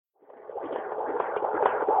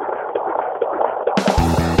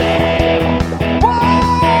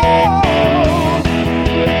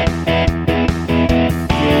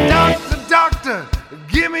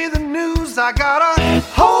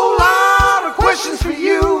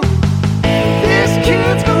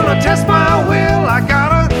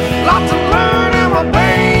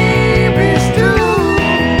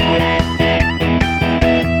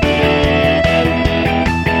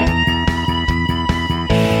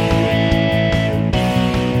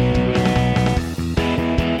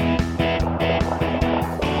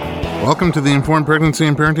Welcome to the Informed Pregnancy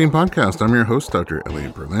and Parenting Podcast. I'm your host, Dr.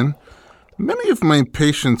 Elliot Berlin. Many of my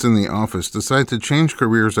patients in the office decide to change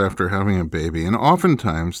careers after having a baby, and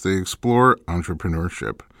oftentimes they explore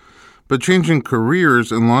entrepreneurship. But changing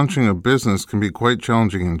careers and launching a business can be quite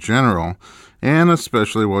challenging in general, and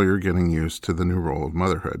especially while you're getting used to the new role of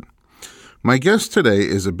motherhood. My guest today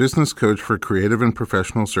is a business coach for creative and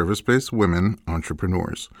professional service-based women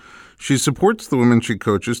entrepreneurs. She supports the women she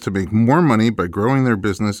coaches to make more money by growing their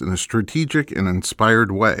business in a strategic and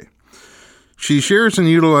inspired way. She shares and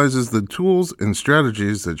utilizes the tools and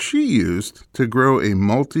strategies that she used to grow a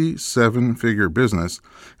multi-seven-figure business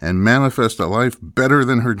and manifest a life better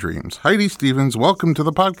than her dreams. Heidi Stevens, welcome to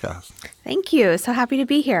the podcast. Thank you. So happy to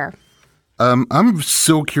be here. I'm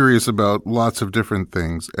so curious about lots of different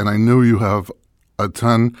things, and I know you have a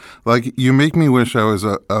ton. Like, you make me wish I was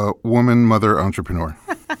a woman mother entrepreneur,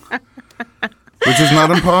 which is not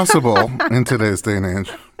impossible in today's day and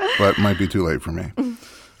age, but might be too late for me.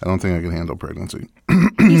 I don't think I can handle pregnancy.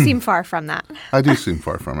 You seem far from that. I do seem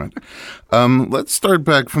far from it. Let's start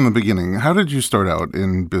back from the beginning. How did you start out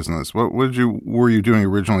in business? What were you doing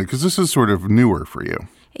originally? Because this is sort of newer for you.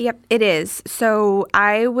 Yep, it is. So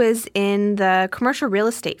I was in the commercial real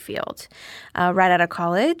estate field right out of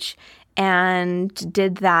college and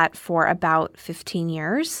did that for about 15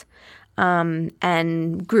 years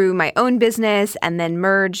and grew my own business and then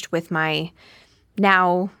merged with my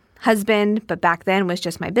now husband, but back then was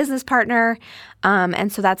just my business partner.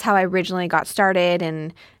 And so that's how I originally got started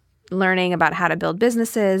in learning about how to build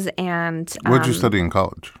businesses. And what did you study in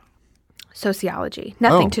college? Sociology.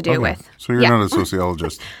 Nothing to do with. So you're not a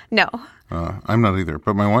sociologist? No. I'm not either.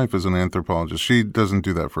 But my wife is an anthropologist. She doesn't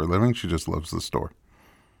do that for a living. She just loves the store.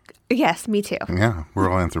 Yes, me too. Yeah, we're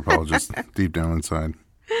all anthropologists deep down inside.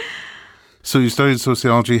 So you studied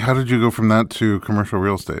sociology. How did you go from that to commercial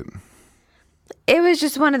real estate? It was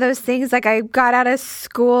just one of those things. Like, I got out of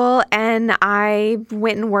school and I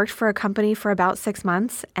went and worked for a company for about 6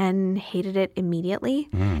 months and hated it immediately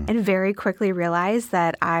and very quickly realized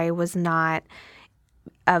that I was not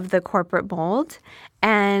of the corporate mold.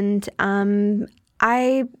 And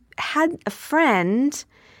I had a friend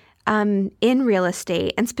in real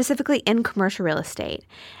estate and specifically in commercial real estate.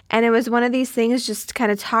 And it was one of these things, just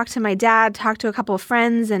kind of talk to my dad, talk to a couple of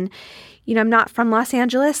friends, and I'm not from Los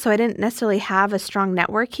Angeles, so I didn't necessarily have a strong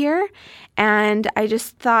network here. And I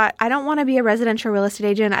just thought, I don't want to be a residential real estate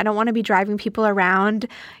agent. I don't want to be driving people around,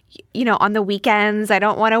 on the weekends. I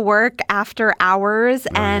don't want to work after hours.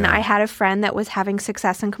 I had a friend that was having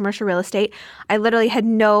success in commercial real estate. I literally had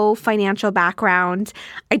no financial background.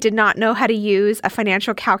 I did not know how to use a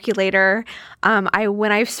financial calculator.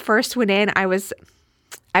 When I first went in, I was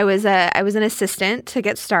an assistant to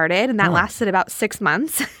get started, and that lasted about 6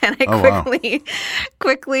 months. And I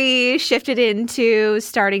quickly shifted into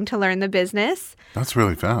starting to learn the business. That's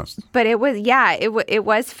really fast. But it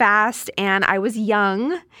was fast, and I was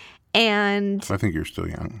young, and I think you're still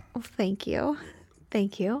young. Oh, thank you.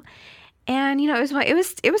 And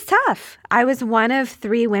it was tough. I was one of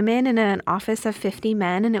 3 women in an office of 50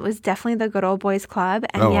 men, and it was definitely the good old boys club.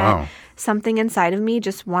 And something inside of me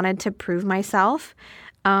just wanted to prove myself.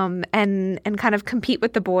 And kind of compete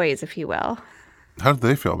with the boys, if you will. How did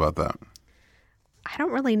they feel about that? I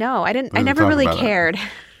don't really know. I never really cared.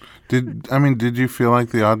 Did you feel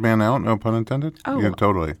like the odd man out? No pun intended? Oh, yeah,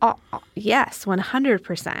 totally. Yes,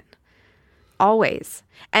 100%. Always.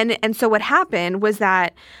 And so what happened was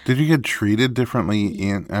that... Did you get treated differently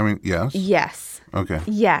yes? Yes. Okay.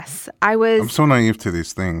 Yes. I'm so naive to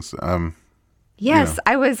these things. Yes,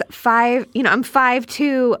 I was I'm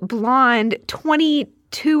 5'2", blonde,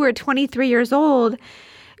 22 or 23 years old,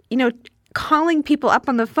 calling people up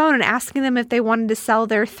on the phone and asking them if they wanted to sell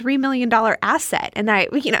their $3 million asset. And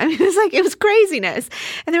it was craziness.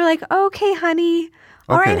 And they were like, okay, honey.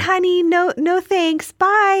 All right, honey. No, thanks.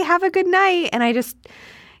 Bye. Have a good night. And I just,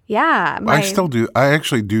 I still do. I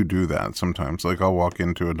actually do that sometimes. Like, I'll walk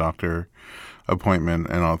into a doctor appointment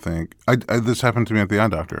and I'll think, this happened to me at the eye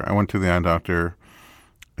doctor. I went to the eye doctor,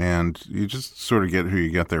 and you just sort of get who you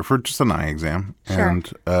get there for just an eye exam. Sure.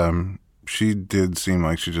 And she did seem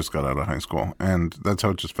like she just got out of high school, and that's how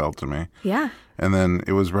it just felt to me. Yeah. And then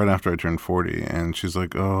it was right after I turned 40, and she's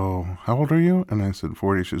like, oh, how old are you? And I said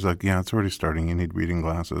 40. She's like, yeah, it's already starting. You need reading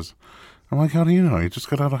glasses. I'm like, how do you know? You just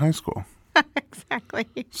got out of high school. Exactly.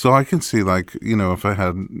 So I can see, like, if I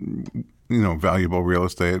had, valuable real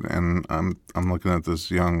estate, and I'm looking at this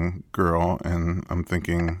young girl, and I'm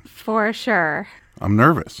thinking, for sure, I'm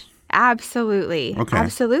nervous. Absolutely. Okay.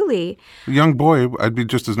 Absolutely. A young boy, I'd be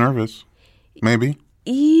just as nervous. Maybe.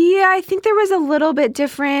 Yeah, I think there was a little bit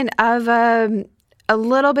different of like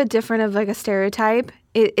a stereotype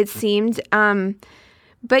it seemed.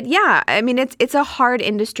 But yeah, I mean, it's a hard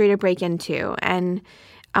industry to break into, and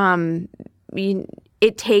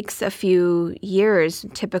it takes a few years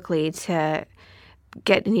typically to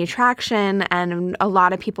get any traction, and a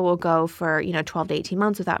lot of people will go for 12 to 18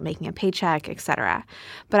 months without making a paycheck, et cetera.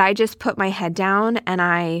 But I just put my head down and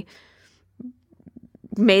I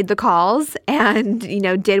made the calls and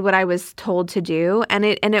did what I was told to do, and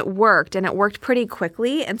it worked, and it worked pretty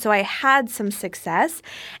quickly, and so I had some success.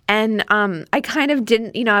 And I kind of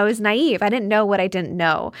didn't, I was naive. I didn't know what I didn't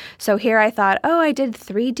know. So here I thought, I did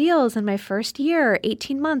 3 deals in my first year,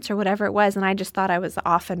 18 months or whatever it was, and I just thought I was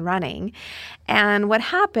off and running. And what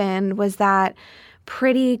happened was that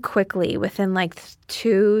pretty quickly, within like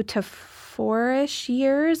 2 to 4-ish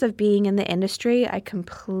years of being in the industry, I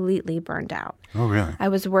completely burned out. Oh, really? I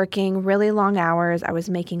was working really long hours. I was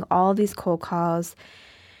making all these cold calls,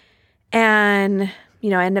 and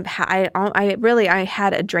I ended up I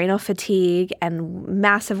had adrenal fatigue and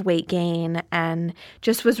massive weight gain, and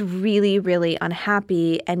just was really, really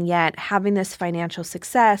unhappy. And yet, having this financial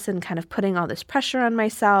success and kind of putting all this pressure on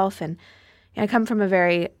myself, and I come from a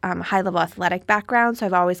very high-level athletic background, so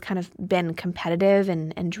I've always kind of been competitive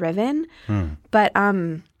and driven. But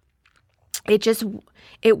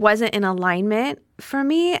it wasn't in alignment for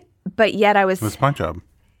me, but yet I was... That's my job.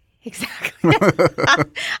 Exactly. I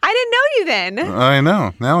didn't know you then. I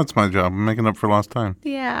know. Now it's my job. I'm making up for lost time.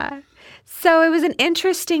 Yeah. So it was an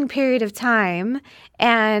interesting period of time,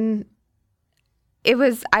 and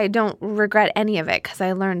I don't regret any of it because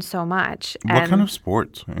I learned so much. What kind of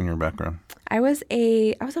sports in your background? I was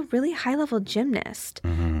a really high-level gymnast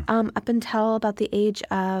up until about the age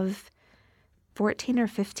of 14 or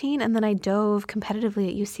 15, and then I dove competitively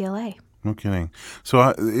at UCLA. No kidding.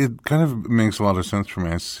 So it kind of makes a lot of sense for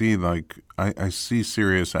me. I see I see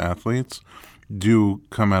serious athletes do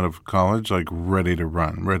come out of college ready to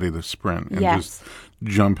run, ready to sprint, and just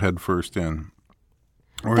jump head first in.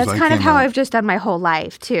 That's kind of how I've just done my whole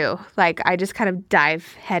life too. I just kind of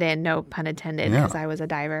dive head in, no pun intended, because I was a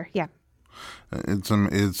diver. Yeah.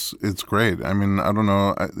 It's great. I mean, I don't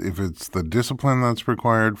know if it's the discipline that's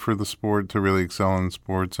required for the sport to really excel in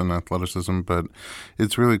sports and athleticism, but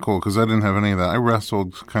it's really cool because I didn't have any of that. I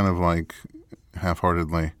wrestled kind of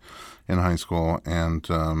half-heartedly in high school, and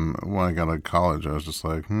when I got to college, I was just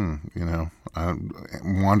I'm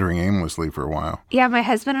wandering aimlessly for a while. Yeah, my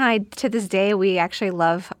husband and I, to this day, we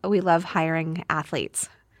love hiring athletes.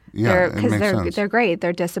 Yeah, because they're great.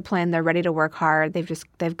 They're disciplined. They're ready to work hard.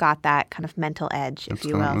 They've got that kind of mental edge, if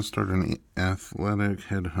you will. Let's start an athletic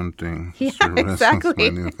headhunting service. Exactly.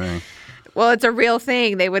 That's my new thing. Well, it's a real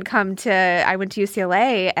thing. They would come I went to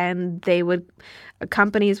UCLA, and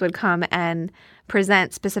companies would come and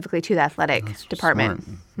present specifically to the athletic department.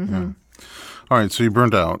 Mm-hmm. Yeah. All right, so you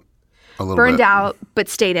burned out a little bit. Burned out, but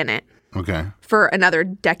stayed in it. Okay. For another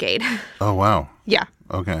decade. Oh, wow. Yeah.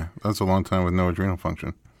 Okay. That's a long time with no adrenal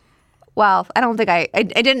function. Well, I don't think I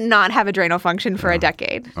did not have adrenal function for a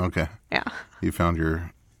decade. Okay. Yeah. You found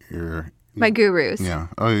your my gurus. Yeah.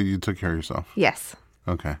 Oh, you took care of yourself. Yes.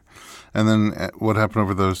 Okay. And then what happened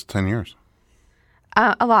over those 10 years?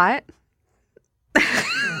 A lot.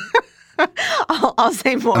 I'll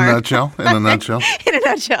say more. In a nutshell? In a nutshell? In a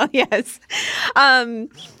nutshell, yes.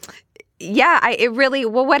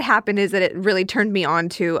 What happened is that it really turned me on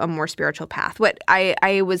to a more spiritual path.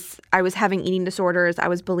 I was having eating disorders. I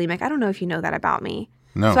was bulimic. I don't know if you know that about me.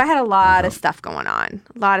 No. So I had a lot of stuff going on,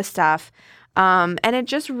 a lot of stuff. And it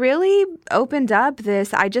just really opened up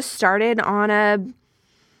I just started on a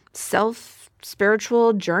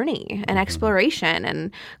spiritual journey and exploration,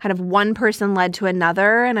 and kind of one person led to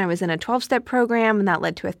another, and I was in a 12-step program, and that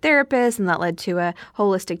led to a therapist, and that led to a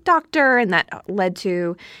holistic doctor, and that led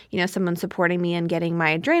to someone supporting me in getting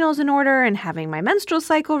my adrenals in order and having my menstrual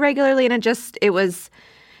cycle regularly, and it was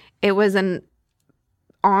an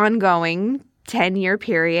ongoing 10-year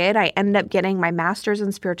period. I ended up getting my master's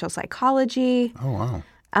in spiritual psychology. Oh, wow.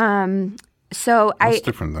 So That's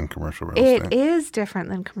different than commercial real estate. It is different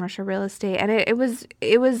than commercial real estate, and it was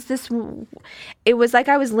like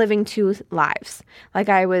I was living 2 lives. Like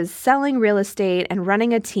I was selling real estate and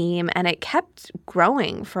running a team, and it kept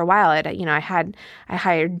growing for a while. I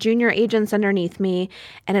hired junior agents underneath me,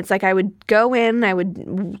 and it's like I would go in, I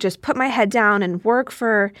would just put my head down and work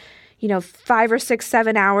for 5 or 6,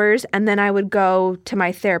 7 hours, and then I would go to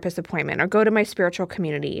my therapist appointment or go to my spiritual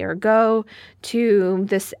community or go to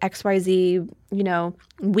this XYZ,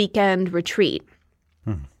 weekend retreat.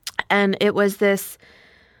 And it was this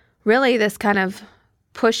kind of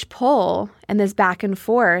push-pull and this back and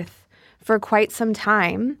forth for quite some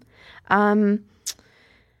time.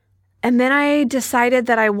 And then I decided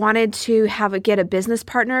that I wanted to get a business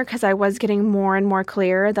partner because I was getting more and more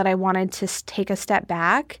clear that I wanted to take a step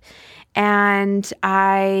back. And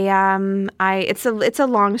it's a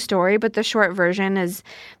long story, but the short version is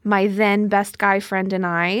my then best guy friend and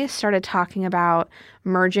I started talking about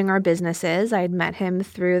merging our businesses. I had met him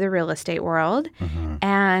through the real estate world,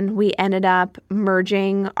 and we ended up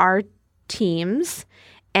merging our teams.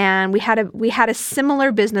 And we had a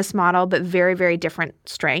similar business model, but very, very different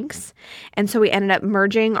strengths. And so we ended up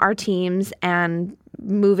merging our teams and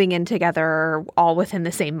moving in together all within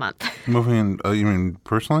the same month. Moving in, you mean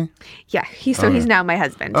personally? Yeah. He's now my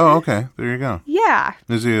husband. Oh, okay. There you go. Yeah.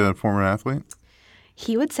 Is he a former athlete?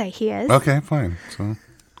 He would say he is. Okay, fine. So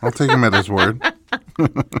I'll take him at his word.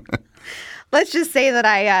 Let's just say that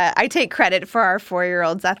I take credit for our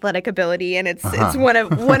 4-year-old's athletic ability, and it's one of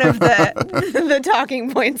the the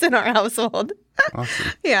talking points in our household.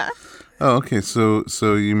 Awesome. Yeah. Oh, okay. So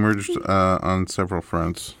you merged on several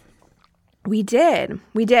fronts. We did.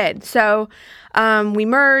 So we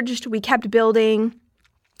merged. We kept building,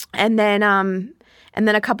 and then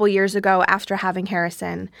a couple years ago, after having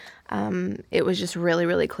Harrison, it was just really,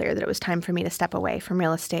 really clear that it was time for me to step away from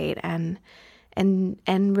real estate and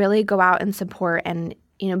really go out and support. And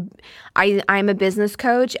I'm a business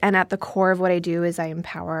coach, and at the core of what I do is I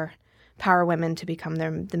empower women to become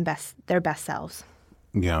their best selves.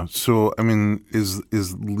 Yeah. So I mean,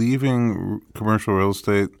 is leaving commercial real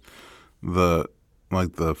estate the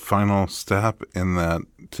final step in that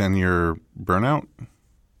 10-year burnout?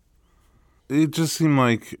 It just seemed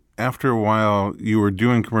like after a while you were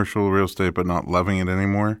doing commercial real estate but not loving it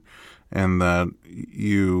anymore, and that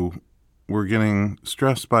you were getting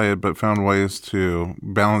stressed by it but found ways to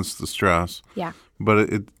balance the stress. Yeah. But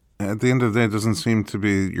it at the end of the day, it doesn't seem to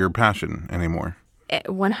be your passion anymore.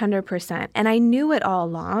 100%. And I knew it all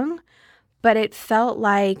along, but it felt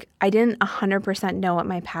like I didn't 100% know what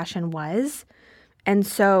my passion was. And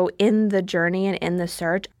so in the journey and in the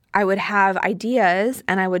search, I would have ideas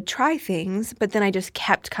and I would try things, but then I just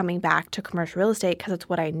kept coming back to commercial real estate because it's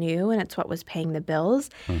what I knew and it's what was paying the bills.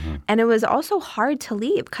 Mm-hmm. And it was also hard to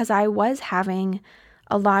leave because I was having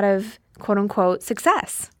a lot of quote unquote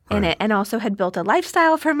success in it, and also had built a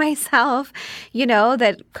lifestyle for myself,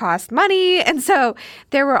 that cost money. And so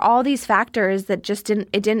there were all these factors that just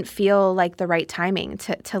didn't feel like the right timing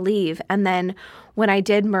to leave. And then when I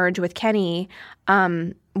did merge with Kenny,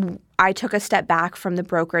 I took a step back from the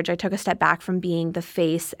brokerage. I took a step back from being the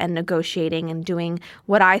face and negotiating and doing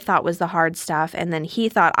what I thought was the hard stuff. And then he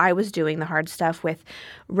thought I was doing the hard stuff with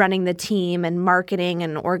running the team and marketing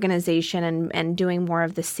and organization and doing more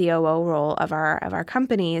of the COO role of our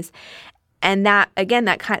companies. And that, again,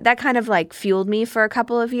 that kind of like fueled me for a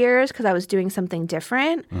couple of years because I was doing something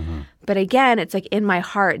different. Mm-hmm. But again, it's like in my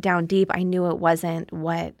heart, down deep, I knew it wasn't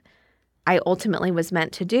what I ultimately was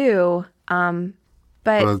meant to do.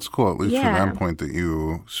 But it's cool, at least from that point, that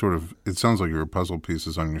you sort of, it sounds like you were puzzle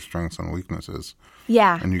pieces on your strengths and weaknesses.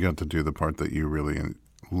 Yeah. And you got to do the part that you really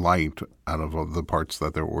liked out of all the parts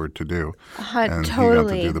that there were to do. And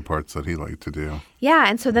totally. He got to do the parts that he liked to do. Yeah.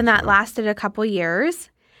 And so then that lasted a couple years.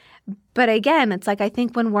 But again, it's like I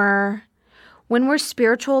think when we're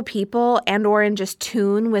spiritual people and or in just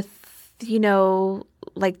tune with,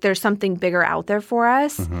 like there's something bigger out there for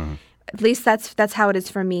us. Mm-hmm. At least that's how it is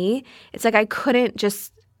for me. It's like I couldn't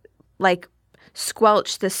just like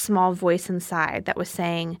squelch this small voice inside that was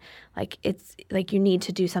saying like it's like you need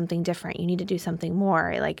to do something different. You need to do something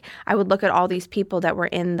more. Like I would look at all these people that were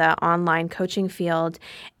in the online coaching field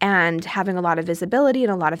and having a lot of visibility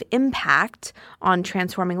and a lot of impact on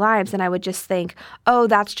transforming lives, and I would just think, "Oh,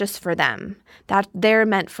 that's just for them. That they're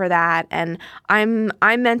meant for that, and I'm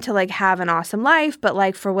meant to like have an awesome life, but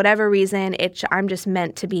like for whatever reason, I'm just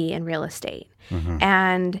meant to be in real estate." Mm-hmm.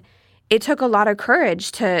 And it took a lot of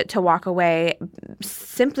courage to walk away,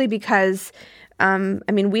 simply because,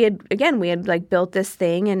 we had like built this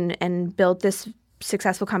thing and built this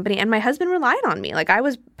successful company, and my husband relied on me. Like I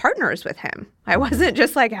was partners with him. I wasn't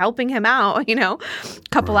just like helping him out, a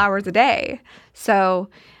couple hours a day. So,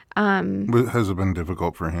 has it been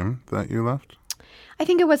difficult for him that you left? I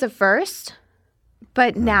think it was at first,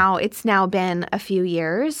 but now it's been a few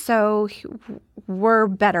years, so we're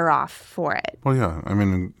better off for it. Well, yeah. I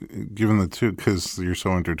mean, given the two, because you're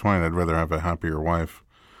so intertwined, I'd rather have a happier wife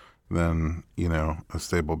than, a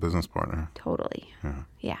stable business partner. Totally.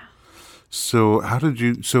 Yeah. So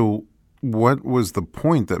what was the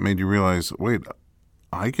point that made you realize, wait,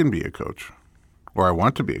 I can be a coach, or I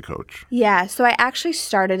want to be a coach? Yeah. So I actually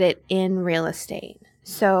started it in real estate.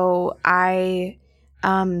 So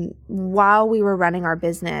while we were running our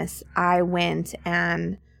business, I went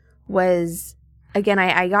and was again,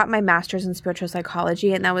 I got my master's in spiritual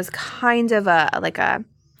psychology, and that was kind of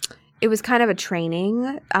it was kind of a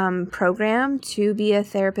training program to be a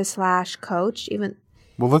therapist slash coach. Even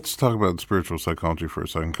Well, let's talk about spiritual psychology for a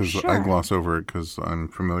second, because I Sure. gloss over it because I'm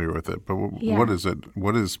familiar with it. But Yeah. what is it?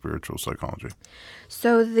 What is spiritual psychology?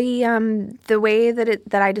 So the way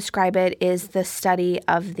that I describe it is the study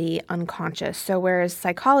of the unconscious. So whereas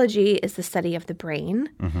psychology is the study of the brain,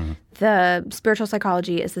 the spiritual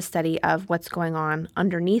psychology is the study of what's going on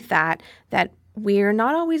underneath that we're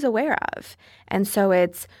not always aware of. And so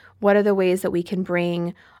it's what are the ways that we can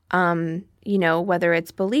bring whether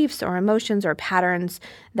it's beliefs or emotions or patterns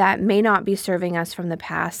that may not be serving us from the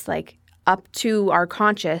past, like up to our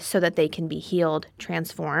conscious so that they can be healed,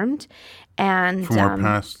 transformed. And From our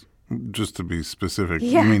past, just to be specific,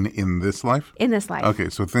 Yeah. you mean in this life? in this life. Okay,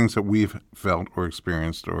 so things that we've felt or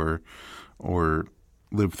experienced or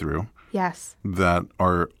lived through Yes. that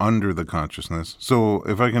are under the consciousness. So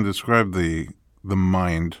if I can describe the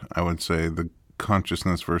mind, I would say the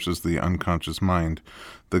consciousness versus the unconscious mind.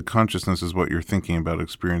 The consciousness is what you're thinking about,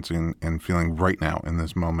 experiencing, and feeling right now in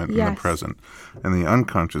this moment, in the Yes. present. And the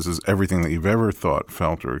unconscious is everything that you've ever thought,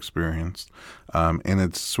 felt, or experienced. And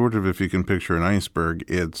it's sort of, if you can picture an iceberg,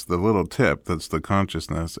 it's the little tip that's the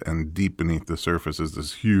consciousness, and deep beneath the surface is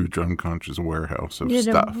this huge unconscious warehouse of You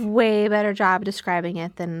did stuff. a way better job describing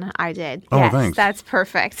it than I did. Oh, yes, thanks. That's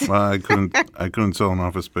perfect. Well, I couldn't sell an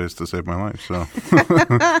office space to save my life, so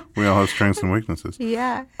we all have strengths and weaknesses.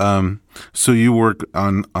 Yeah. So you work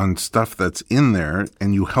on stuff that's in there,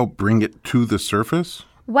 and you help bring it to the surface.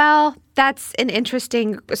 Well, that's an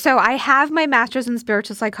interesting. So I have my master's in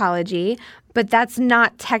spiritual psychology, but that's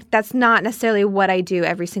not necessarily what I do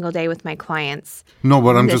every single day with my clients. No,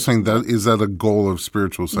 but I'm just saying that a goal of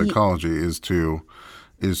spiritual psychology is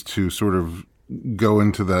to sort of go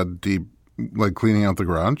into that deep, like cleaning out the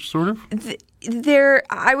garage, sort of.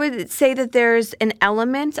 I would say that there's an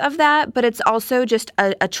element of that, but it's also just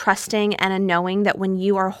a trusting and a knowing that when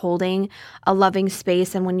you are holding a loving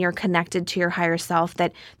space and when you're connected to your higher self,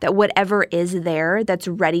 that whatever is there that's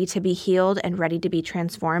ready to be healed and ready to be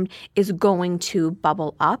transformed is going to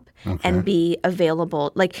bubble up and be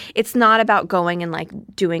available. Like, it's not about going and like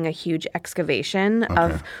doing a huge excavation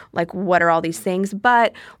of like what are all these things,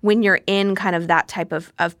 but when you're in kind of that type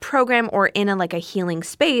of program or in a healing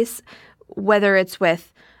space, whether it's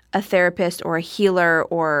with a therapist or a healer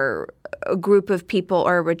or a group of people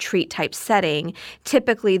or a retreat type setting,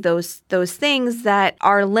 typically those things that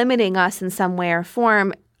are limiting us in some way or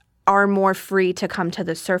form are more free to come to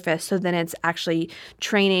the surface. So then it's actually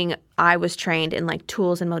training. I was trained in like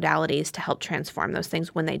tools and modalities to help transform those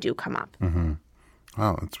things when they do come up.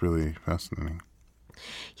 Wow, that's really fascinating.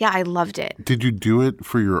 Yeah, I loved it. Did you do it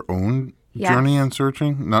for your own Yes. journey and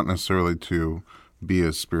searching, not necessarily to be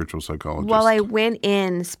a spiritual psychologist? Well, I went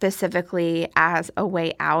in specifically as a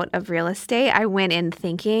way out of real estate. I went in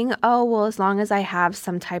thinking, oh, well, as long as I have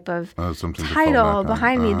some type of something to fall title back on.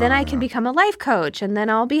 behind me, then I can become a life coach and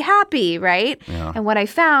then I'll be happy, right? Yeah. And what I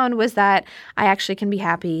found was that I actually can be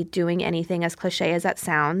happy doing anything, as cliche as that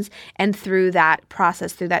sounds. And through that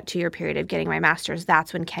process, through that 2-year period of getting my master's,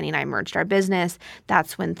 that's when Kenny and I merged our business.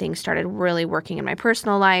 That's when things started really working in my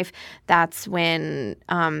personal life. That's when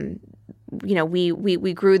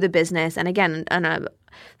we grew the business. And again,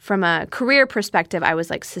 from a career perspective, I was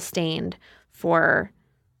like sustained for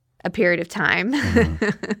a period of time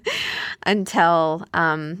until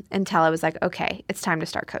I was like, okay, it's time to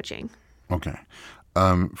start coaching. Okay.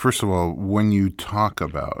 First of all, when you talk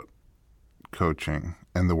about coaching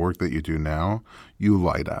and the work that you do now, you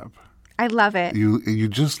light up. I love it. You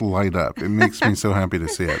just light up. It makes me so happy to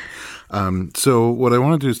see it. So what I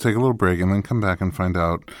want to do is take a little break and then come back and find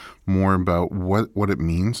out more about what it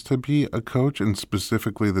means to be a coach and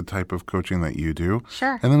specifically the type of coaching that you do.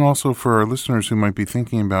 Sure. And then also for our listeners who might be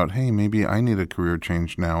thinking about, hey, maybe I need a career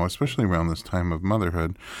change now, especially around this time of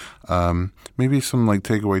motherhood. Maybe some like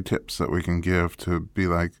takeaway tips that we can give to be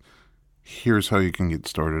like, here's how you can get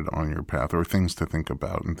started on your path, or things to think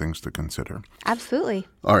about and things to consider. Absolutely.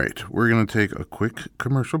 All right, we're going to take a quick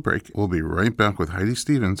commercial break. We'll be right back with Heidi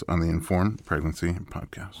Stevens on the Informed Pregnancy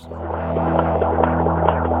Podcast.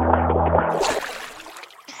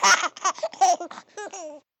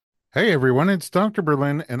 Hey everyone, it's Dr.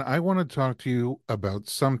 Berlin, and I want to talk to you about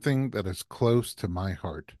something that is close to my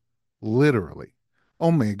heart. Literally,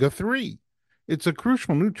 omega-3. It's a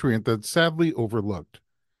crucial nutrient that's sadly overlooked.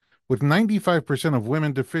 With 95% of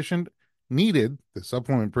women deficient, Needed, the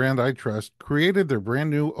supplement brand I trust, created their brand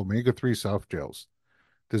new omega-3 soft gels.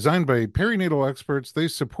 Designed by perinatal experts, they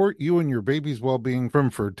support you and your baby's well-being from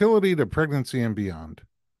fertility to pregnancy and beyond.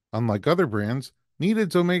 Unlike other brands,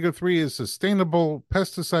 Needed's omega-3 is sustainable,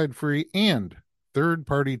 pesticide-free, and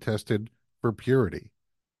third-party tested for purity.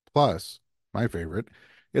 Plus, my favorite,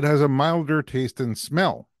 it has a milder taste and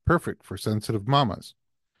smell, perfect for sensitive mamas.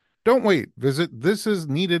 Don't wait. Visit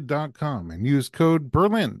thisisneeded.com and use code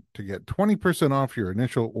BERLIN to get 20% off your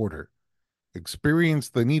initial order. Experience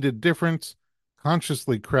the needed difference,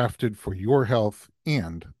 consciously crafted for your health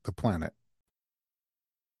and the planet.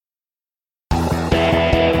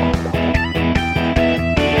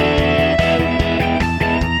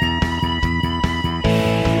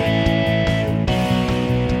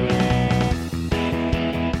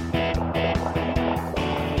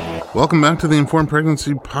 Welcome back to the Informed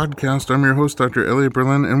Pregnancy Podcast. I'm your host, Dr. Elliot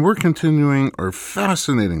Berlin, and we're continuing our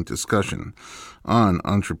fascinating discussion on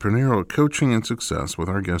entrepreneurial coaching and success with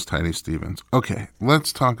our guest, Heidi Stevens. Okay,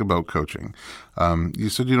 let's talk about coaching. You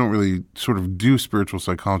said you don't really sort of do spiritual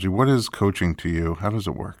psychology. What is coaching to you? How does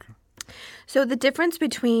it work? So the difference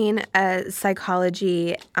between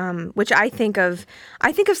psychology, which I think of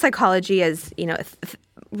psychology as,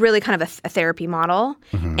 really kind of a therapy model,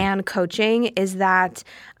 and coaching is that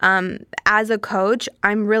as a coach,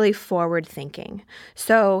 I'm really forward thinking.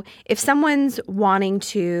 So if someone's wanting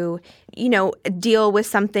to, deal with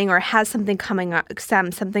something or has something coming up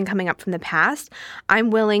from the past,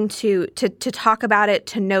 I'm willing to talk about it,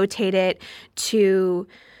 to notate it, to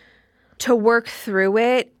work through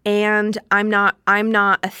it. And I'm not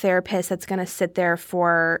a therapist that's going to sit there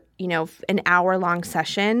for, an hour-long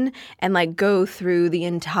session and go through the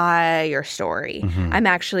entire story. I'm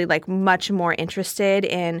actually much more interested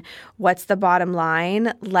in what's the bottom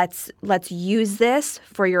line. Let's use this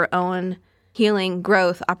for your own healing,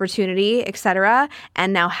 growth, opportunity, etc.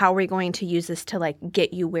 And now how are we going to use this to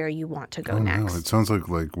get you where you want to go next? No. It sounds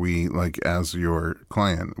like we, as your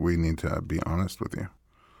client, we need to be honest with you.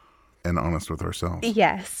 And honest with ourselves.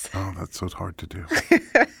 Yes. Oh, that's so hard to do.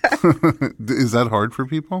 Is that hard for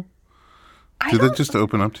people? Do they just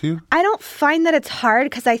open up to you? I don't find that it's hard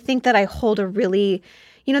because I think that I hold a really,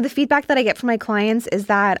 the feedback that I get from my clients is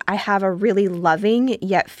that I have a really loving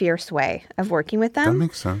yet fierce way of working with them. That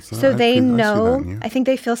makes sense. So they know, I think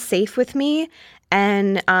they feel safe with me.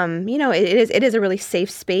 And, it is a really safe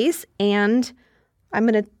space. And I'm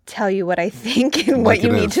going to tell you what I think and what you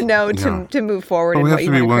need to know to move forward. Well, we have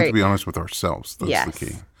to be willing to be honest with ourselves. That's the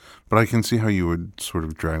key. But I can see how you would sort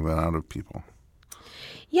of drag that out of people.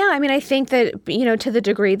 Yeah, I think that, to the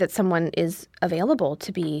degree that someone is available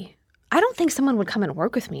to be, I don't think someone would come and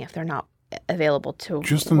work with me if they're not available to work with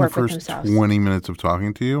themselves. Just in the first 20 minutes of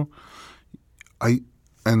talking to you,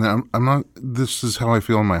 I'm not, this is how I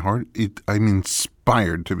feel in my heart. I'm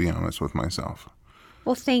inspired to be honest with myself.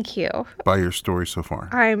 Well, thank you. By your story so far.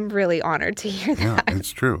 I'm really honored to hear that. Yeah,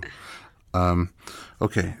 it's true.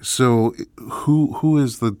 Okay, so who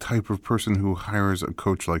is the type of person who hires a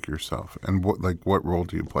coach like yourself, and what role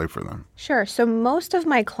do you play for them? Sure. So most of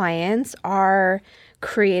my clients are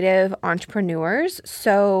creative entrepreneurs.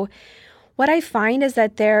 So what I find is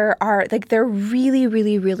that they're really,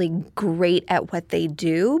 really, really great at what they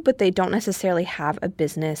do, but they don't necessarily have a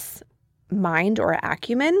business mind or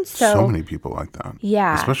acumen. So many people like that.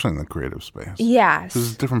 Yeah. Especially in the creative space. Yes. This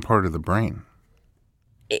is a different part of the brain.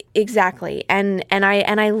 Exactly. And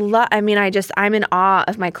I'm in awe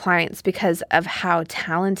of my clients because of how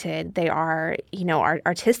talented they are,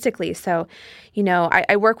 artistically. So,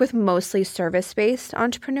 I work with mostly service-based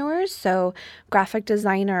entrepreneurs. So graphic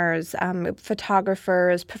designers,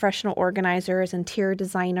 photographers, professional organizers, interior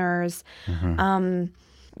designers,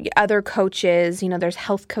 other coaches, there's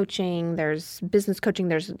health coaching, there's business coaching,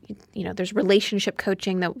 there's relationship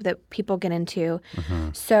coaching that people get into.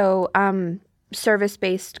 So,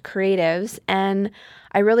 service-based creatives, and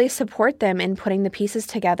I really support them in putting the pieces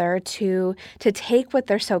together to take what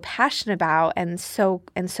they're so passionate about and so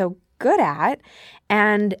good at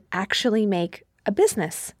and actually make a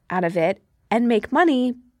business out of it and make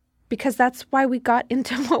money, because that's why we got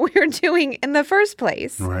into what we were doing in the first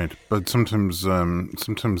place. Right. But sometimes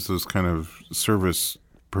those kind of service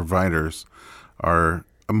providers are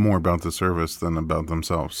more about the service than about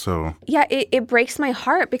themselves. So yeah, it breaks my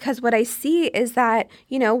heart because what I see is that,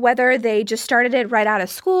 whether they just started it right out of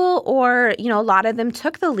school or, a lot of them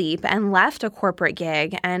took the leap and left a corporate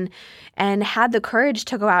gig and had the courage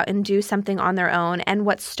to go out and do something on their own. And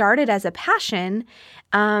what started as a passion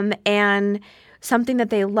and something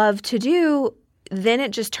that they love to do, then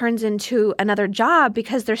it just turns into another job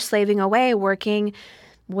because they're slaving away working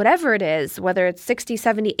whatever it is, whether it's 60,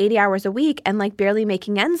 70, 80 hours a week and barely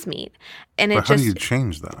making ends meet. And how do you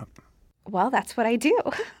change that? Well, that's what I do.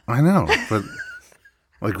 I know, but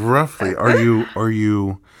roughly, are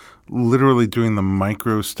you literally doing the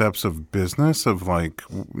micro steps of business of like,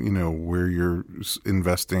 where you're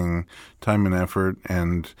investing time and effort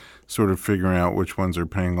and sort of figuring out which ones are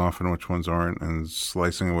paying off and which ones aren't and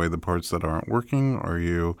slicing away the parts that aren't working? Are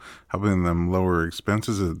you helping them lower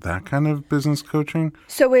expenses? Is it that kind of business coaching?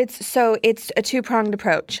 So it's a two-pronged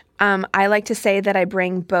approach. I like to say that I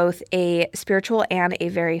bring both a spiritual and a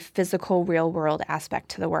very physical, real-world aspect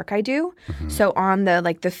to the work I do. Mm-hmm. So on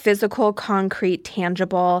the physical, concrete,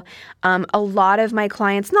 tangible, a lot of my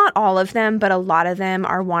clients, not all of them, but a lot of them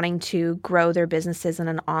are wanting to grow their businesses in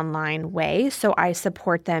an online way. So I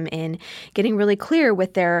support them in getting really clear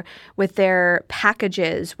with their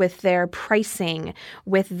packages, with their pricing,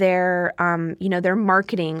 with their their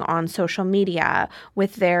marketing on social media,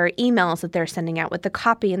 with their emails that they're sending out, with the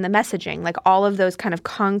copy and the messaging, like all of those kind of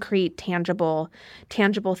concrete, tangible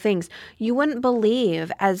things. You wouldn't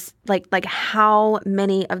believe as like how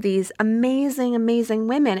many of these amazing, amazing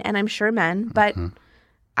women, and I'm sure men, but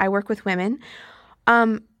I work with women,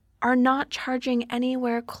 are not charging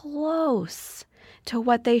anywhere close to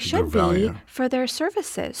what they should be for their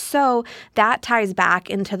services. So that ties back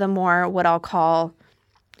into the more what I'll call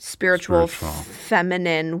spiritual.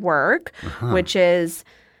 Feminine work, which is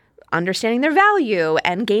understanding their value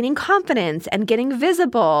and gaining confidence and getting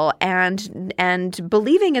visible and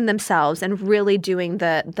believing in themselves and really doing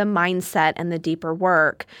the mindset and the deeper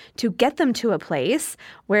work to get them to a place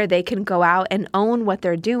where they can go out and own what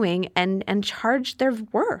they're doing and charge their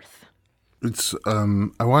worth. It's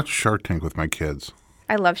I watch Shark Tank with my kids.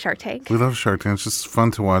 I love Shark Tank. We love Shark Tank. It's just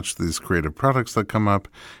fun to watch these creative products that come up.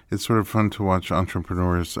 It's sort of fun to watch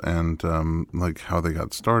entrepreneurs and like how they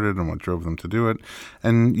got started and what drove them to do it.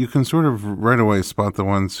 And you can sort of right away spot the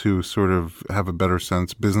ones who sort of have a better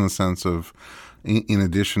business sense of, in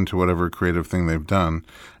addition to whatever creative thing they've done,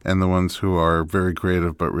 and the ones who are very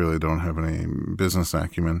creative but really don't have any business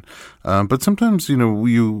acumen. But sometimes,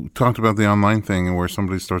 you talked about the online thing and where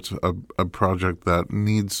somebody starts a project that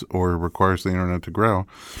needs or requires the internet to grow,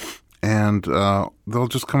 and they'll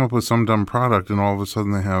just come up with some dumb product, and all of a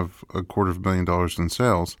sudden they have $250,000 in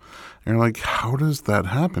sales. And you're like, how does that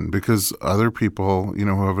happen? Because other people,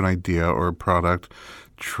 who have an idea or a product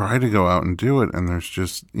try to go out and do it, and there's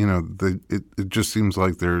just, it just seems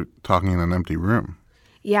like they're talking in an empty room.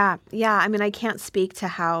 Yeah. I mean, I can't speak to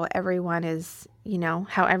how everyone is,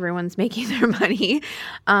 how everyone's making their money.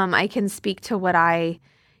 I can speak to what I,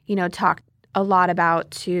 talk a lot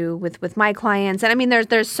about too with my clients. And I mean,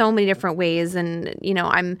 there's so many different ways. And,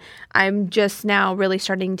 I'm just now really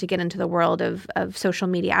starting to get into the world of social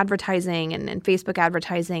media advertising and Facebook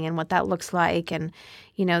advertising and what that looks like. And,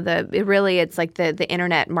 it's like the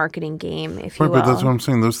internet marketing game, if you will. Right, but that's what I'm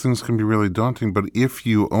saying. Those things can be really daunting. But if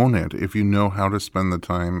you own it, if you know how to spend the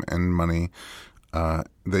time and money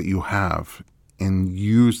that you have and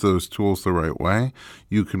use those tools the right way,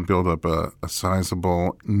 you can build up a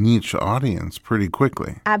sizable niche audience pretty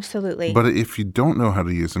quickly. Absolutely. But if you don't know how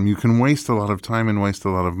to use them, you can waste a lot of time and waste a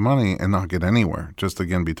lot of money and not get anywhere. Just,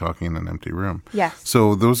 again, be talking in an empty room. Yes.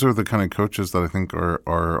 So those are the kind of coaches that I think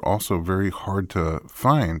are also very hard to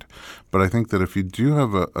find. But I think that if you do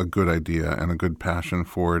have a good idea and a good passion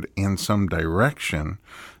for it in some direction,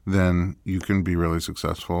 then you can be really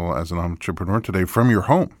successful as an entrepreneur today from your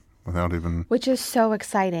home. Which is so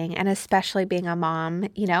exciting, and especially being a mom,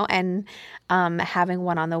 and having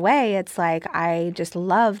one on the way. It's like I just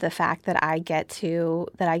love the fact that I get to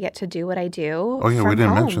do what I do. Oh yeah, we didn't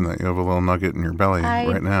home. mention that you have a little nugget in your belly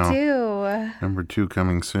right now. I do. Number 2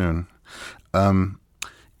 coming soon.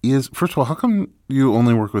 First of all, how come you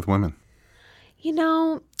only work with women?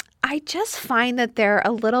 I just find that they're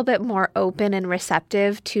a little bit more open and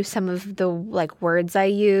receptive to some of the words I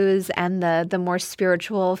use and the more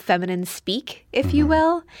spiritual feminine speak, if you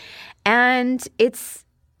will. And it's,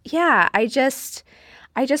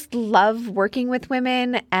 I just love working with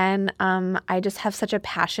women, and I just have such a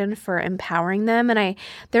passion for empowering them. And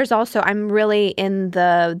I'm really in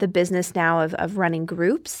the business now of running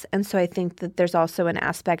groups. And so I think that there's also an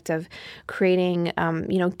aspect of creating,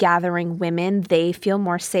 gathering women. They feel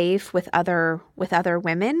more safe with other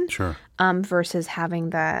women. Sure. Versus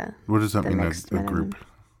having What does that mean, a group?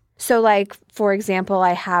 So for example,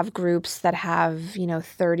 I have groups that have,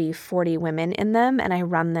 30, 40 women in them, and I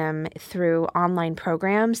run them through online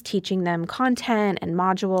programs, teaching them content and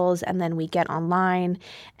modules. And then we get online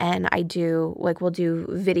and we'll do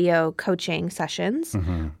video coaching sessions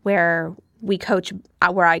where we coach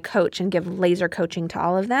where I coach and give laser coaching to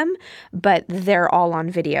all of them, but they're all on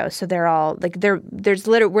video. So they're all like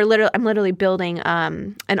I'm literally building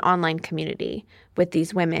an online community with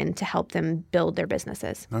these women to help them build their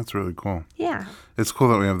businesses. That's really cool. Yeah. It's cool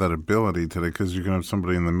that we have that ability today because you can have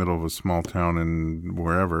somebody in the middle of a small town and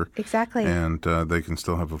wherever. Exactly. And they can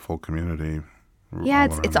still have a full community. Yeah,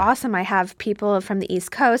 it's awesome. I have people from the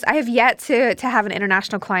East Coast. I have yet to have an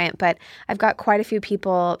international client, but I've got quite a few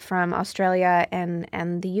people from Australia and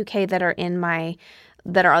the UK that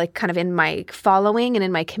are like kind of in my following and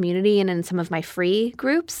in my community and in some of my free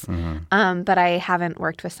groups. Mm-hmm. But I haven't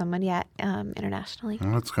worked with someone yet internationally.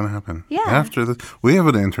 Well, it's going to happen. Yeah. After this, we have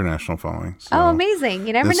an international following. So oh, amazing.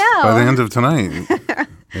 You never know. By the end of tonight,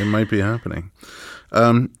 it might be happening.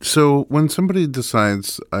 So when somebody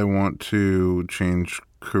decides I want to change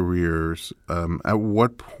careers, at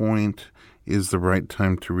what point is the right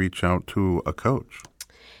time to reach out to a coach?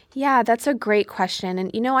 Yeah, that's a great question.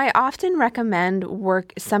 And, I often recommend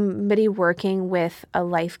somebody working with a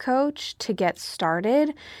life coach to get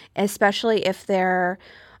started, especially if they're,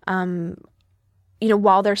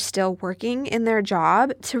 while they're still working in their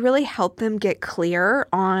job, to really help them get clear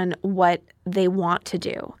on what they want to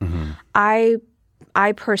do. Mm-hmm.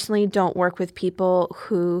 I personally don't work with people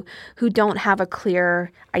who don't have a clear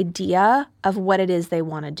idea of what it is they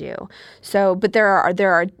want to do. So, but there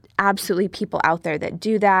are absolutely people out there that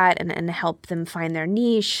do that and help them find their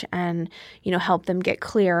niche and, help them get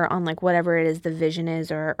clear on like whatever it is the vision is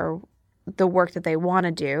or the work that they want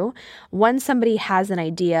to do. Once somebody has an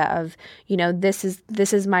idea of, this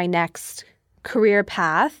is my next career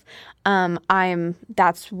path,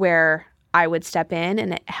 that's where I would step in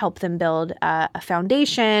and help them build a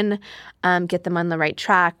foundation, get them on the right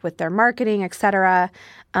track with their marketing, et cetera,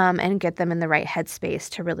 and get them in the right headspace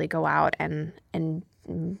to really go out and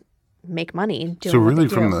make money. So really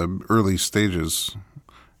from the early stages,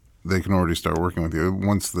 they can already start working with you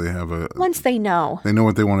once they know. They know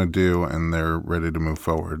what they want to do and they're ready to move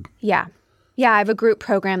forward. Yeah. Yeah, I have a group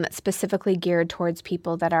program that's specifically geared towards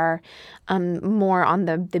people that are more on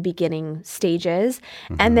the beginning stages.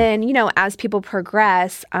 Mm-hmm. And then, as people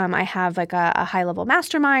progress, I have like a high-level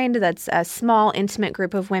mastermind that's a small, intimate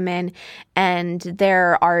group of women, and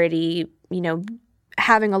they're already,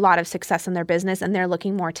 having a lot of success in their business, and they're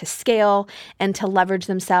looking more to scale and to leverage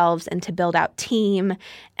themselves and to build out team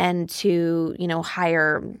and to,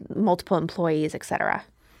 hire multiple employees, et cetera.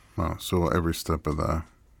 Wow, so every step of the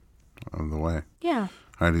way. Yeah.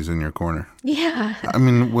 Heidi's in your corner. Yeah. I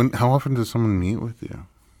mean, how often does someone meet with you?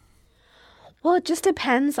 Well, it just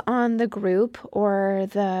depends on the group or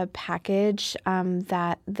the package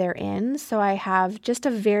that they're in. So I have just a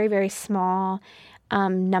very, very small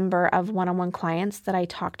number of one-on-one clients that I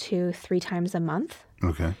talk to 3 times a month.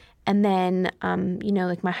 Okay. And then,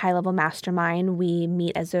 like my high-level mastermind, we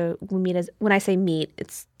meet when I say meet,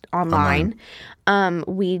 it's online.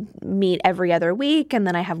 We meet every other week, and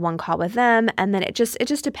then I have one call with them. And then it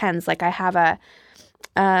just depends. Like I have a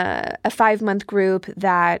 5-month group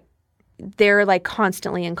that they're like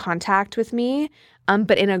constantly in contact with me,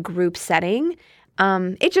 but in a group setting.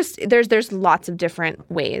 There's lots of different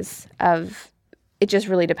ways of. It just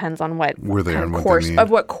really depends on what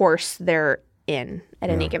course they're in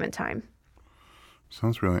at any given time.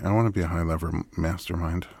 Sounds really. I want to be a high-level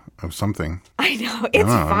mastermind of something. I know it's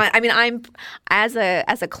fun. I mean, I'm as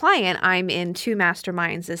a client, I'm in 2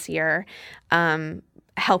 masterminds this year,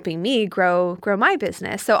 helping me grow my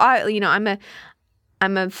business. So I'm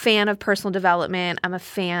a fan of personal development. I'm a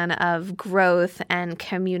fan of growth and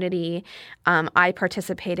community. I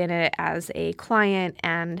participate in it as a client,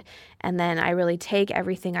 and then I really take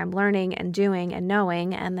everything I'm learning and doing and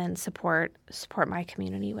knowing, and then support my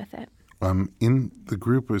community with it. In the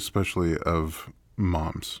group, especially of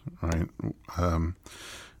moms, right?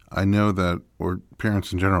 I know that, or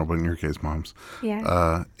parents in general, but in your case, moms.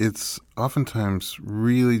 Yeah. It's oftentimes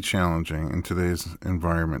really challenging in today's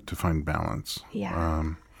environment to find balance. Yeah.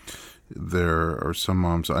 There are some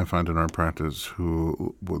moms I find in our practice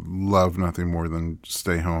who would love nothing more than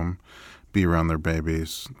stay home, be around their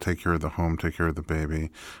babies, take care of the home, take care of the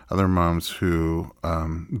baby. Other moms who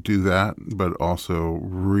do that, but also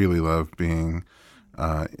really love being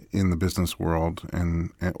in the business world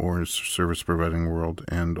or service providing world,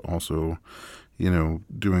 and also,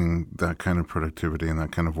 doing that kind of productivity and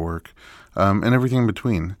that kind of work, and everything in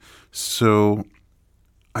between. So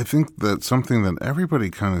I think that's something that everybody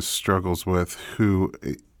kind of struggles with.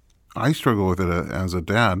 I struggle with it as a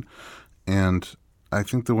dad, and I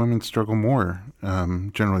think the women struggle more,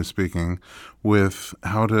 generally speaking, with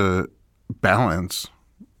how to balance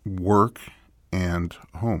work and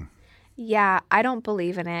home. Yeah, I don't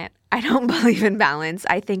believe in it. I don't believe in balance.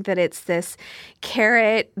 I think that it's this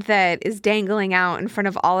carrot that is dangling out in front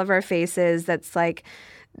of all of our faces that's like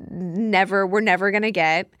we're never going to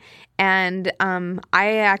get. And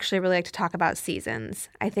I actually really like to talk about seasons.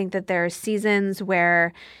 I think that there are seasons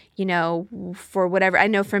where, for whatever, I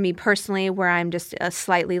know for me personally, where I'm just a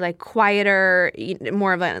slightly like quieter,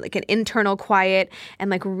 more of like an internal quiet,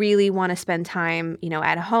 and like really want to spend time,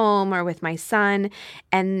 at home or with my son.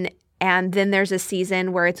 And then there's a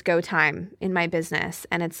season where it's go time in my business.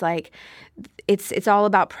 And it's like, it's all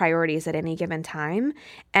about priorities at any given time.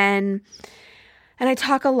 And I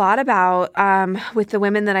talk a lot about, with the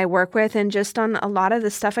women that I work with and just on a lot of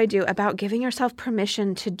the stuff I do, about giving yourself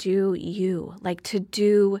permission to do you, like to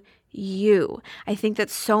do you. I think that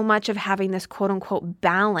so much of having this quote unquote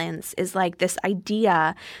balance is like this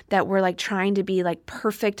idea that we're like trying to be like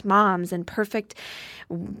perfect moms and perfect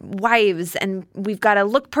wives, and we've got to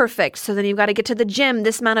look perfect. So then you've got to get to the gym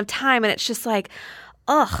this amount of time. And it's just like,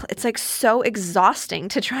 it's like so exhausting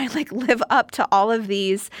to try and like live up to all of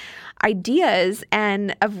these ideas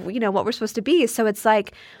and of, what we're supposed to be. So it's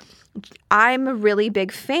like, I'm a really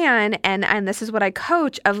big fan, and this is what I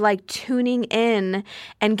coach, of like tuning in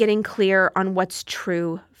and getting clear on what's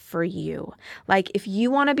true for you. Like if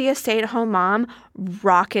you want to be a stay-at-home mom,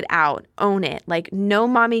 rock it out, own it. Like no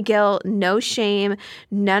mommy guilt, no shame,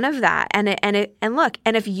 none of that. And look,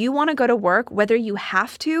 and if you want to go to work, whether you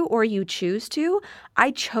have to or you choose to,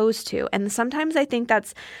 I chose to. And sometimes I think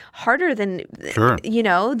that's harder than Sure.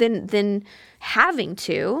 than having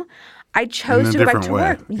to. I chose to go back to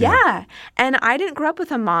work. Yeah. And I didn't grow up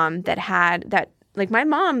with a mom that had that. Like my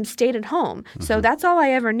mom stayed at home. So that's all I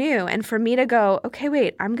ever knew. And for me to go, okay,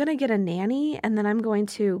 wait, I'm going to get a nanny and then I'm going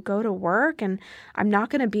to go to work and I'm not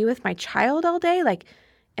going to be with my child all day. Like,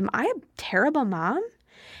 am I a terrible mom?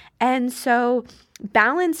 And so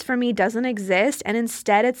balance for me doesn't exist. And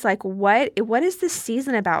instead it's like, what is this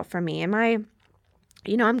season about for me? Am I,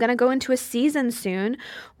 I'm going to go into a season soon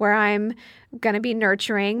where I'm going to be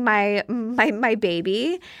nurturing my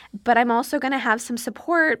baby, but I'm also going to have some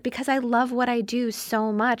support because I love what I do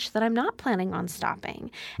so much that I'm not planning on stopping.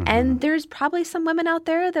 Mm-hmm. And there's probably some women out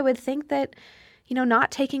there that would think that,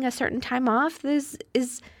 not taking a certain time off is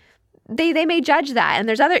they may judge that. And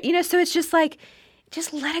there's other, so it's just like,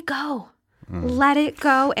 just let it go. Let it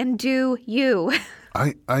go and do you.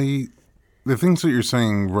 The things that you're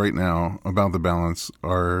saying right now about the balance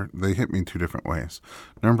they hit me two different ways.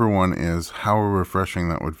 Number one is how refreshing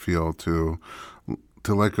that would feel to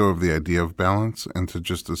let go of the idea of balance and to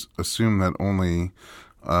just assume that only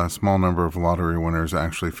a small number of lottery winners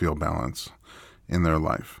actually feel balance in their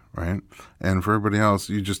life, right? And for everybody else,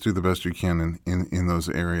 you just do the best you can in those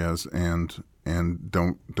areas and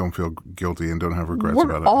don't feel guilty and don't have regrets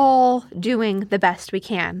about it. We're all doing the best we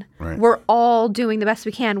can. Right. We're all doing the best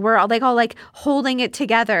we can. We're all like holding it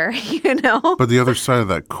together, But the other side of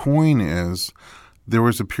that coin is there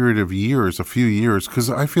was a period of a few years, because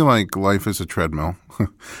I feel like life is a treadmill.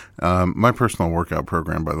 My personal workout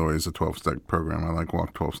program, by the way, is a 12-step program. I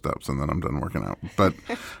walk 12 steps and then I'm done working out. But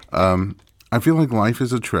I feel like life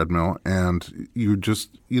is a treadmill, and you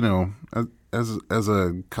just, as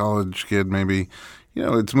a college kid, maybe,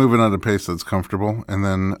 it's moving at a pace that's comfortable. And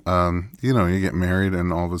then, you get married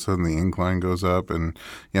and all of a sudden the incline goes up and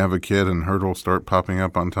you have a kid and hurdles start popping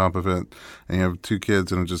up on top of it. And you have two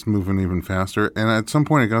kids and it's just moving even faster. And at some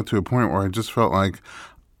point it got to a point where I just felt like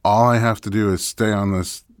all I have to do is stay on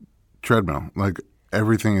this treadmill. Like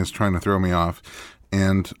everything is trying to throw me off.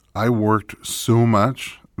 And I worked so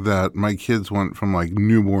much that my kids went from like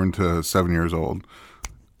newborn to 7 years old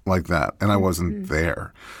like that, and I wasn't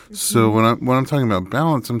there. So when I'm talking about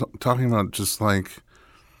balance, I'm talking about just like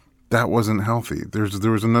that wasn't healthy. There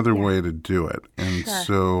was another way to do it, and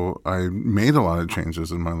so I made a lot of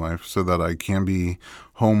changes in my life so that I can be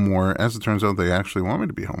home more. As it turns out, they actually want me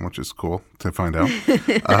to be home, which is cool to find out.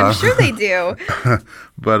 I'm sure they do.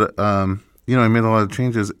 But I made a lot of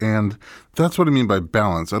changes, and that's what I mean by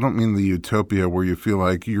balance. I don't mean the utopia where you feel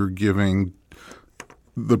like you're giving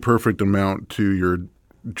the perfect amount to your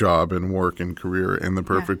job and work and career and the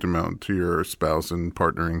perfect amount to your spouse and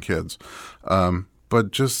partner and kids,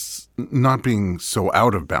 but just not being so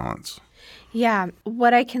out of balance. Yeah.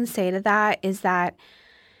 What I can say to that is that,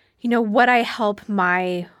 what I help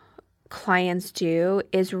my clients do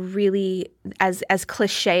is really, as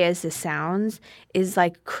cliche as this sounds, is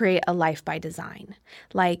like create a life by design.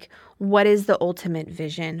 Like, what is the ultimate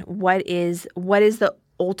vision? What is the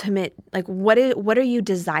ultimate, like what are you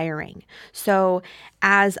desiring? So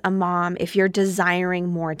as a mom, if you're desiring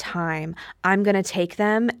more time, I'm going to take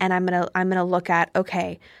them and I'm going to look at,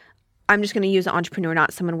 okay, I'm just going to use an entrepreneur,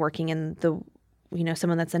 not someone working in the,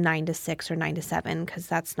 someone that's a 9 to 6 or 9 to 7, because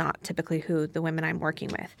that's not typically who the women I'm working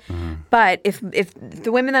with. But if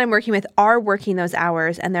the women that I'm working with are working those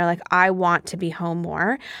hours and they're like, I want to be home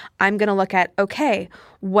more, I'm going to look at, okay,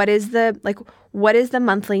 what is the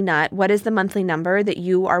monthly nut? What is the monthly number that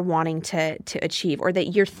you are wanting to achieve, or that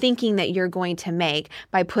you're thinking that you're going to make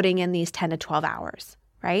by putting in these 10 to 12 hours?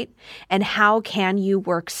 Right? And how can you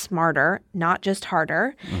work smarter, not just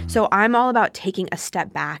harder? So I'm all about taking a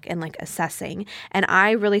step back and like assessing. And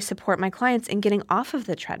I really support my clients in getting off of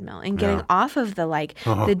the treadmill and getting off of the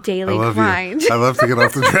the daily grind. I love to get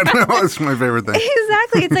off the treadmill. It's my favorite thing.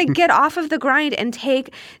 Exactly. It's like get off of the grind and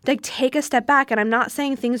take a step back. And I'm not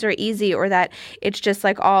saying things are easy or that it's just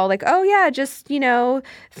like all like, oh yeah, just,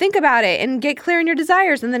 think about it and get clear in your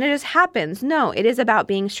desires and then it just happens. No, it is about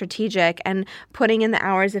being strategic and putting in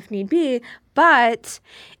the hours if need be, but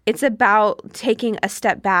it's about taking a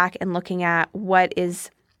step back and looking at what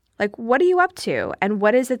are you up to and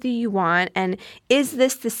what is it that you want, and is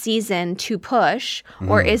this the season to push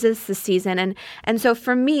or is this the season? And so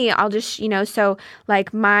for me, I'll just, so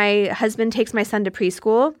like my husband takes my son to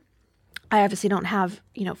preschool. I obviously don't have,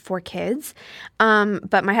 4 kids,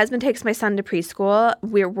 but my husband takes my son to preschool.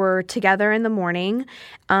 We're together in the morning.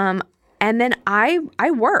 And then I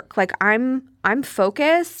work. Like I'm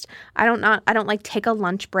focused. I don't like take a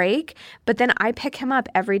lunch break, but then I pick him up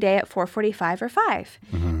every day at 4:45 or 5.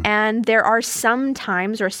 And there are some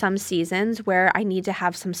times or some seasons where I need to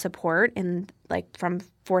have some support in like from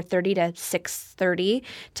 4:30 to 6:30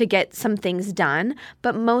 to get some things done,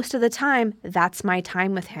 but most of the time that's my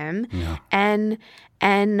time with him. Yeah. And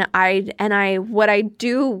what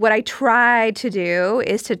I try to do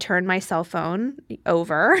is to turn my cell phone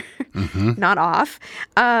over, not off,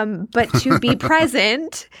 but to be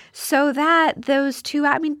present so that those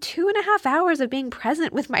 2.5 hours of being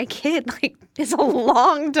present with my kid, is a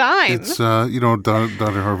long time. It's,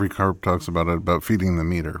 Dr. Harvey Karp talks about feeding the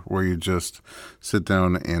meter, where you just sit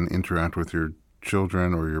down and interact with your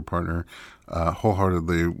children or your partner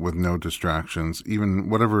wholeheartedly with no distractions, even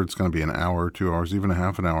whatever it's going to be, an hour, 2 hours, even a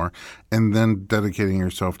half an hour, and then dedicating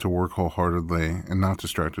yourself to work wholeheartedly and not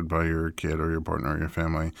distracted by your kid or your partner or your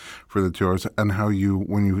family for the 2 hours, and how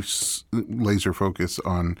when you laser focus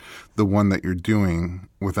on the one that you're doing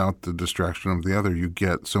without the distraction of the other, you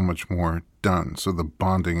get so much more done. So the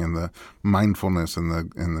bonding and the mindfulness and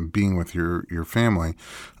the being with your family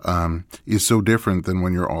is so different than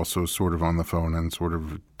when you're also sort of on the phone and sort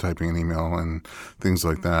of typing an email and things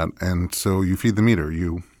like that. And so you feed the meter.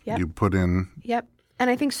 You put in. Yep. And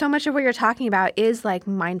I think so much of what you're talking about is like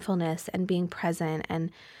mindfulness and being present. And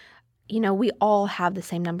we all have the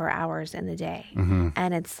same number of hours in the day,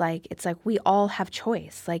 and it's like we all have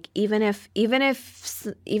choice. Like even if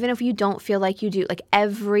you don't feel like you do, like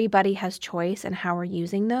everybody has choice in how we're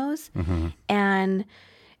using those, and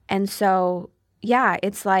so yeah,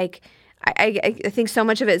 it's like. I think so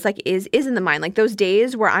much of it is in the mind. Like those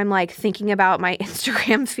days where I'm like thinking about my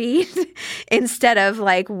Instagram feed instead of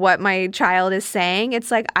like what my child is saying.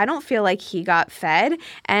 It's like I don't feel like he got fed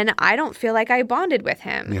and I don't feel like I bonded with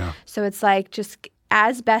him. Yeah. So it's like just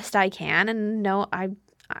as best I can, and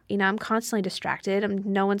I'm constantly distracted.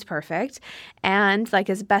 No one's perfect, and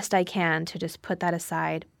like as best I can to just put that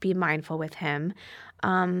aside, be mindful with him.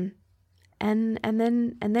 And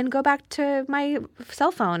then go back to my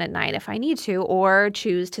cell phone at night if I need to, or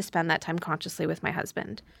choose to spend that time consciously with my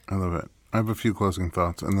husband. I love it. I have a few closing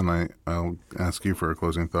thoughts, and then I'll ask you for a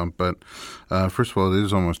closing thought. But first of all, it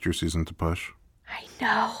is almost your season to push. I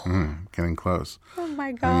know. Getting close. Oh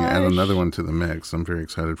my gosh. And you add another one to the mix. I'm very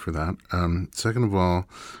excited for that. Second of all,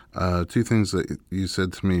 2 things that you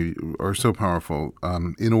said to me are so powerful.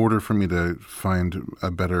 In order for me to find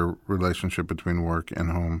a better relationship between work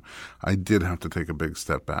and home, I did have to take a big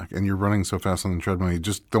step back. And you're running so fast on the treadmill, you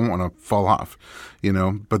just don't want to fall off,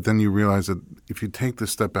 But then you realize that if you take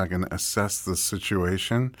this step back and assess the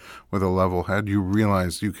situation with a level head, you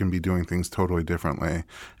realize you can be doing things totally differently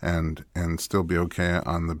and still be okay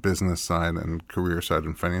on the business side and career side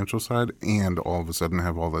and financial side, and all of a sudden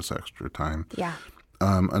have all this extra time. Yeah.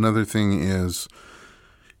 Another thing is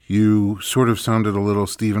you sort of sounded a little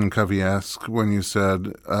Stephen Covey-esque when you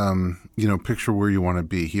said, picture where you want to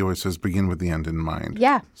be. He always says, begin with the end in mind.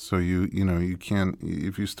 Yeah. So you can't,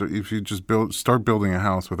 if you just start building a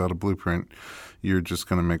house without a blueprint, you're just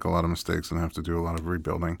going to make a lot of mistakes and have to do a lot of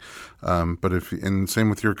rebuilding. And same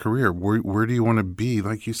with your career. Where do you want to be?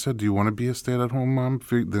 Like you said, do you want to be a stay-at-home mom?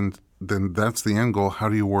 Then then that's the end goal. How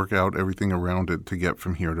do you work out everything around it to get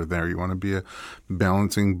from here to there? You want to be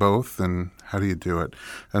balancing both, and how do you do it?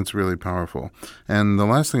 That's really powerful. And the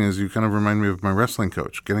last thing is you kind of remind me of my wrestling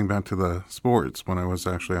coach, getting back to the sports when I was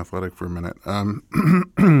actually athletic for a minute.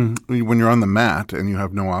 When you're on the mat and you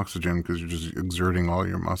have no oxygen because you're just exerting all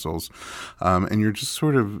your muscles, and you're just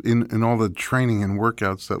sort of in all the training and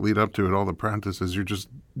workouts that lead up to it, all the practices, you're just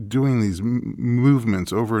doing these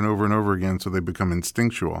movements over and over and over again so they become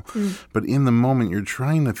instinctual. But in the moment, you're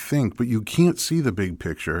trying to think, but you can't see the big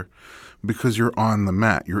picture because you're on the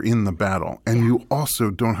mat, you're in the battle, and you also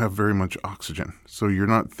don't have very much oxygen. So you're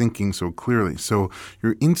not thinking so clearly. So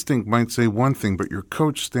your instinct might say one thing, but your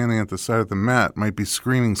coach standing at the side of the mat might be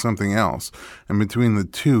screaming something else. And between the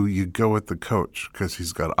two, you go with the coach because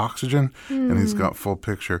he's got oxygen and he's got full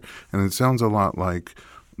picture. And it sounds a lot like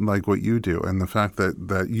what you do. And the fact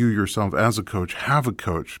that you yourself as a coach have a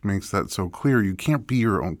coach makes that so clear. You can't be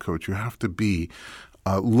your own coach. You have to be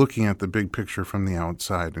looking at the big picture from the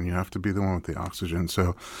outside, and you have to be the one with the oxygen.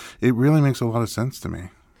 So it really makes a lot of sense to me.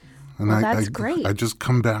 And that's great. I just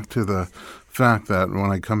come back to the fact that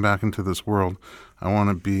when I come back into this world, I want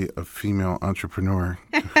to be a female entrepreneur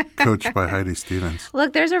coached by Heidi Stevens.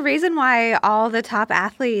 Look, there's a reason why all the top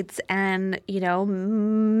athletes and,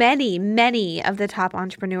 many of the top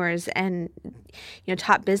entrepreneurs and,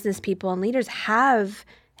 top business people and leaders have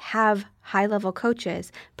high-level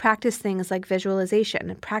coaches, practice things like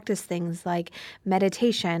visualization, practice things like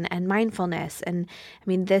meditation and mindfulness. And I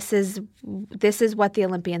mean, this is what the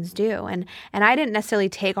Olympians do. And I didn't necessarily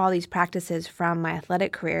take all these practices from my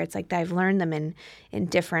athletic career. It's like I've learned them in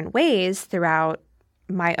different ways throughout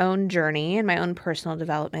my own journey and my own personal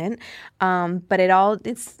development. But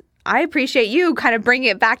I appreciate you kind of bringing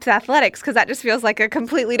it back to athletics because that just feels like a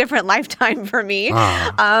completely different lifetime for me.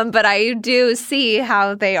 But I do see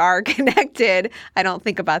how they are connected. I don't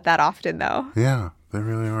think about that often, though. Yeah, they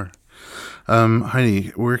really are. Heidi,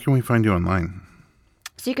 where can we find you online?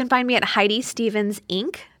 So you can find me at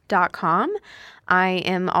HeidiStevensInc.com. I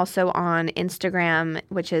am also on Instagram,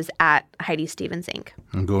 which is at Heidi Stevens Inc.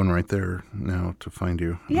 I'm going right there now to find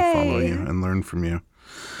you and follow you and learn from you.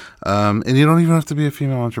 And you don't even have to be a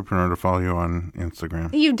female entrepreneur to follow you on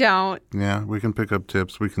Instagram. You don't. Yeah, we can pick up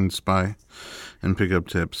tips. We can spy and pick up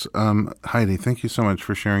tips. Heidi, thank you so much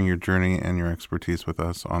for sharing your journey and your expertise with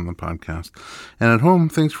us on the podcast. And at home,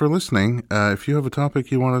 thanks for listening. If you have a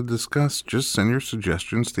topic you want to discuss, just send your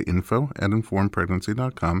suggestions to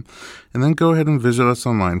info@informedpregnancy.com. And then go ahead and visit us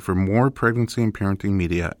online for more pregnancy and parenting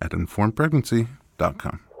media at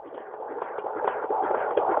informedpregnancy.com.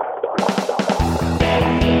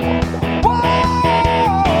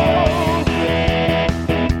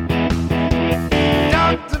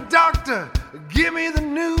 Doctor, give me the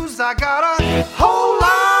news. I got a whole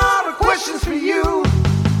lot of questions for you.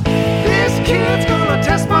 This kid's gonna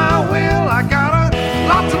test my will. I got a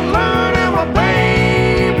lot to learn, and my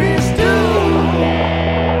baby's due.